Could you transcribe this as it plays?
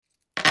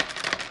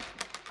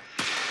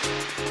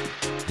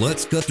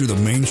Let's cut through the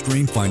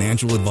mainstream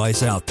financial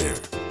advice out there.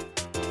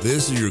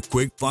 This is your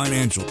quick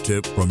financial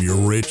tip from your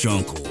rich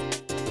uncle.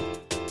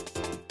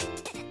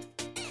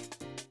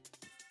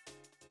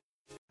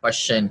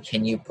 Question,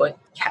 can you put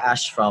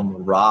cash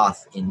from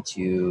Roth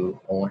into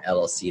own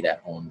LLC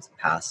that owns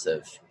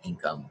passive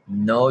income?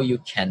 No, you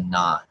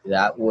cannot.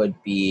 That would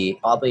be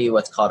probably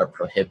what's called a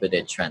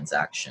prohibited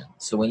transaction.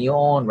 So when you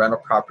own rental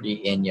property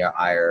in your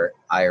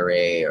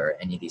IRA or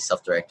any of these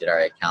self-directed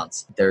IRA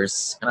accounts,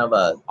 there's kind of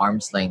a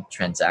arm's length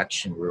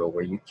transaction rule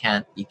where you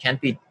can't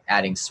be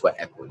adding sweat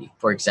equity.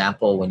 For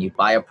example, when you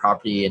buy a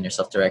property in your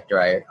self-directed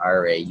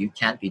IRA, you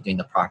can't be doing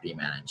the property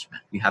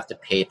management. You have to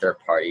pay third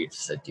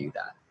parties to do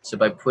that. So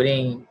by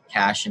putting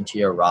cash into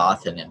your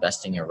Roth and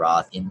investing your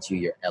Roth into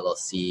your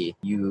LLC,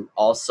 you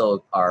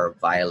also are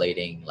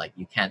violating, like,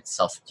 you can't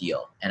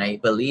self-deal. And I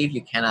believe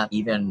you cannot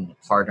even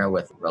partner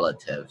with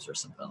relatives or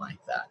something like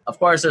that. Of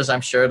course,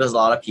 I'm sure there's a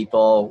lot of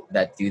people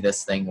that do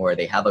this thing where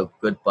they have a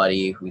good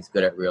buddy who's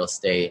good at real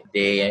estate.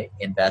 They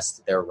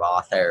invest their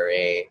Roth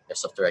IRA, their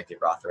self-directed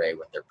Roth IRA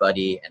with their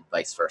buddy and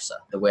vice versa.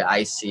 The way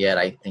I see it,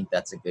 I think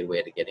that's a good way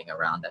of getting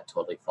around that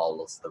totally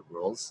follows the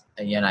rules.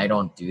 Again, I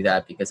don't do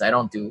that because I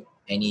don't do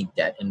any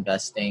debt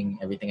investing.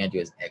 Everything I do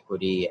is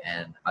equity,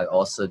 and I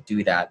also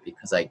do that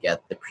because I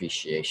get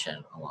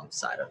depreciation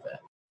alongside of it.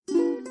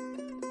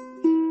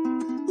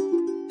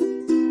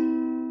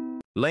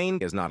 Lane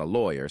is not a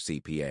lawyer,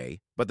 CPA,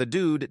 but the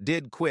dude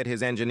did quit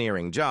his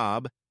engineering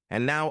job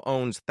and now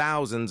owns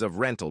thousands of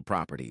rental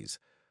properties.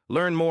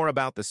 Learn more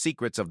about the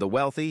secrets of the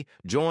wealthy.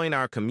 Join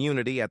our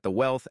community at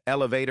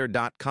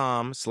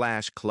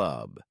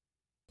thewealthelevator.com/club.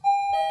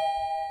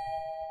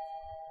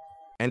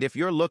 And if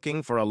you're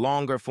looking for a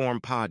longer form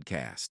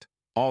podcast,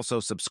 also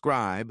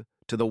subscribe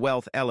to the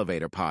Wealth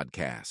Elevator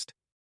podcast.